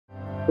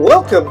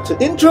Welcome to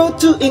Intro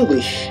to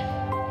English.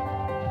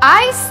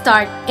 I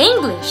start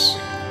English.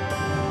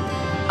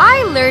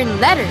 I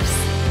learn letters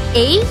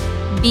A,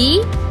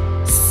 B,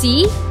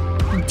 C,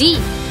 D.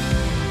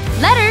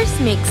 Letters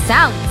make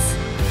sounds.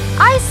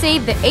 I say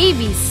the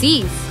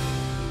ABCs.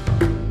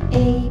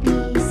 A,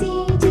 B,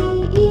 C, D,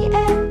 E,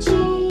 F, G,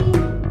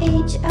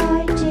 H,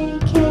 I, J,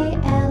 K,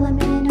 L, M,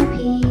 N, O,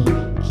 P,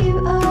 Q,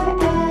 R,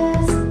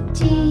 S,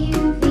 T,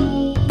 U,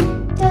 V,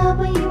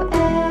 W,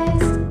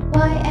 X,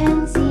 Y,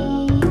 and Z.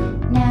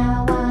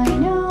 Now I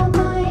know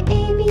my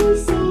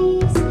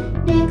ABCs.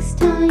 Next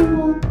time,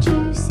 won't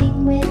you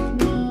sing with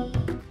me?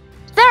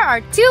 There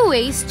are two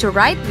ways to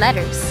write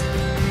letters.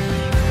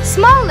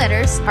 Small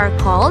letters are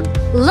called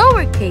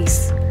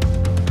lowercase.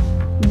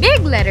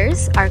 Big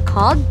letters are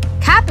called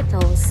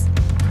capitals.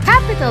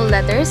 Capital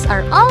letters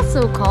are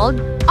also called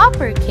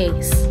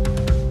uppercase.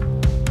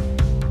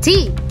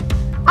 T.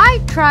 I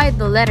try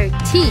the letter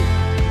T.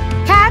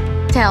 Cat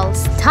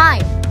tells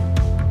time.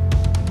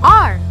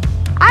 R.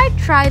 I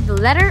try the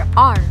letter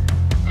R.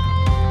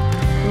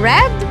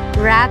 Red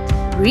rat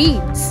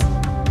reads.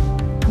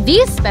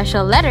 These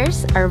special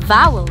letters are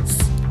vowels.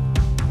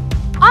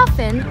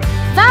 Often,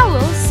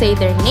 vowels say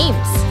their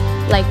names,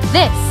 like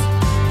this.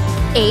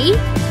 A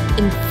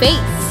in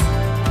face,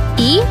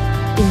 E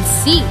in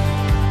sea,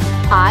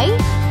 I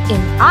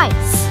in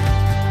ice,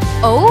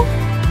 O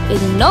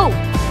in no,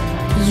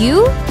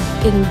 U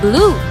in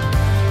blue.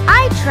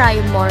 I try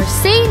more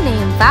say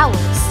name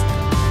vowels.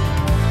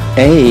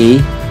 A.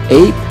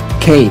 Ape,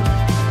 cape.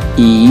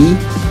 E.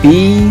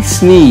 Bee,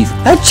 sneeze.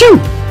 Achoo!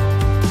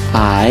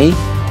 I.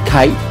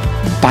 Kite,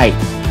 bite.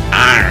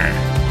 Arr!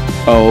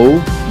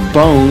 O.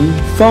 Bone,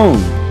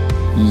 phone.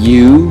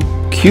 U.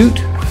 Cute,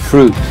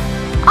 fruit.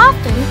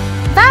 Often,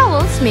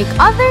 vowels make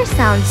other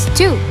sounds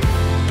too.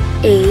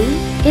 A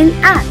in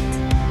at,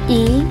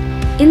 E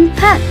in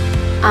pet,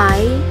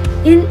 I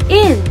in,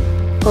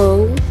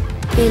 O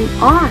in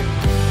on,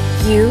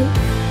 U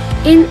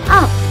in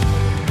up.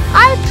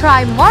 I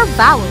try more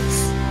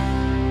vowels.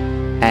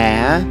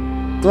 A.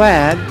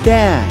 Glad,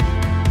 dad.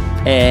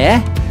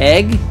 E.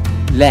 Egg,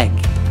 leg.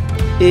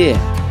 I.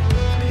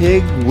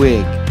 Pig,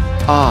 wig.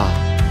 A.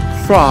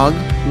 Frog,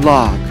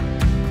 log.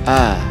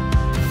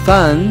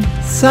 Fun,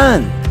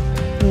 sun.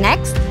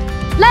 Next,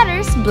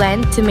 letters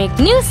blend to make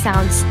new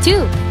sounds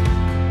too.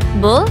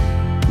 Bull,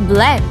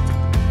 blend.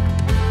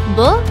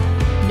 Bull,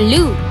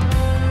 blue.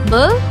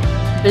 Bull,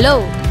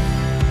 blow.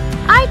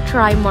 I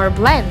try more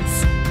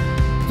blends.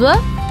 Bl,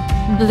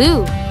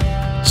 blue.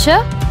 Ch,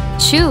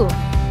 chew.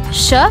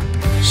 Sh,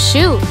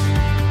 shoe.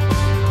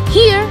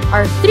 Here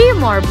are three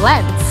more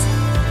blends.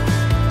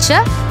 Ch,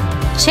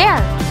 chair.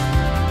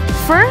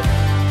 Fur,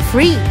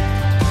 free.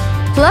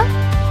 Pl,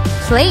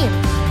 plain.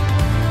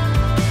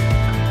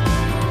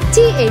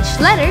 TH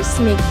letters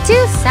make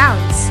two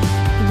sounds.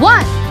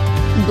 One,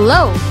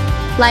 blow,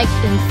 like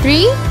in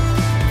three,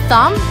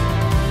 thumb,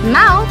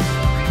 mouth,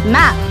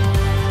 map.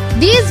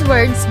 These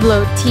words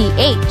blow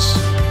TH.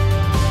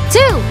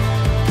 Two,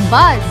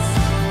 buzz,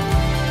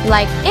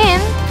 like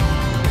in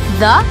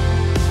the,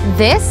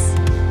 this,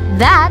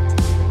 that,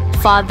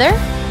 father,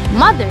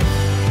 mother.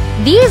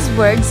 These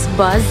words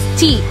buzz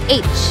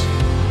TH.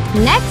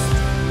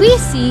 Next, we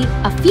see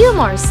a few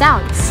more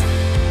sounds.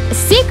 A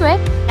secret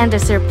and a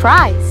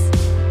surprise.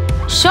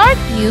 Short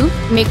U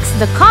makes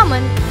the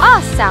common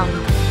A sound.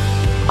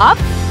 Up,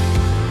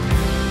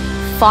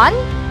 fun,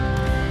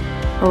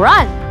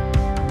 run.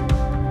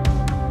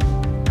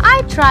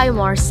 I try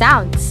more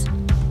sounds.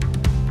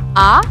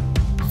 A,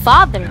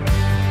 father.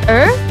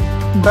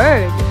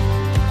 Bird.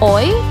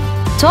 Oi,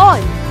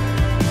 toy.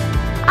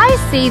 I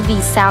say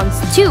these sounds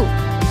too.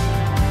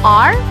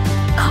 R,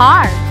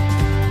 car.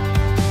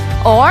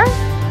 Or,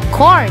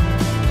 corn.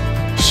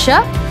 Sh,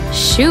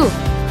 shoe.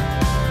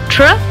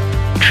 Tr,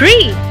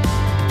 tree.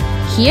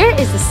 Here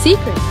is a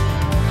secret.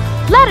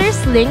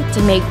 Letters link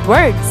to make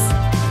words.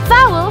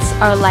 Vowels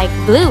are like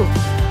glue.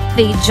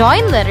 They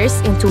join letters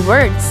into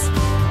words.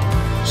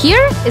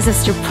 Here is a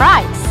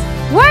surprise.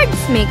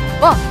 Words make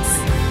books.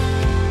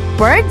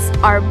 Words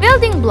are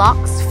building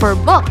blocks for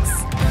books.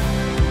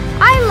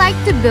 I like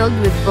to build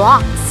with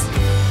blocks.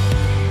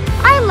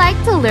 I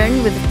like to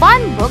learn with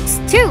fun books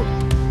too.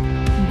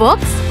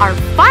 Books are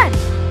fun.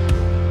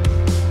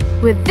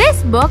 With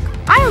this book,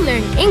 I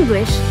learn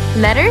English,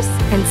 letters,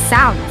 and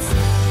sounds.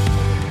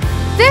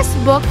 This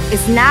book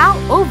is now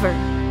over.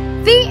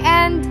 The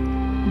end.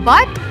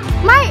 But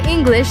my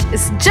English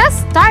is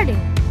just starting.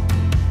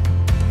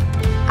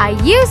 I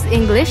use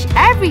English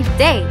every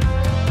day.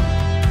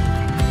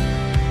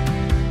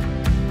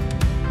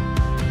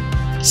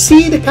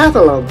 See the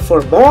catalog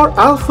for more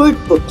alphabet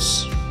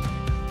books.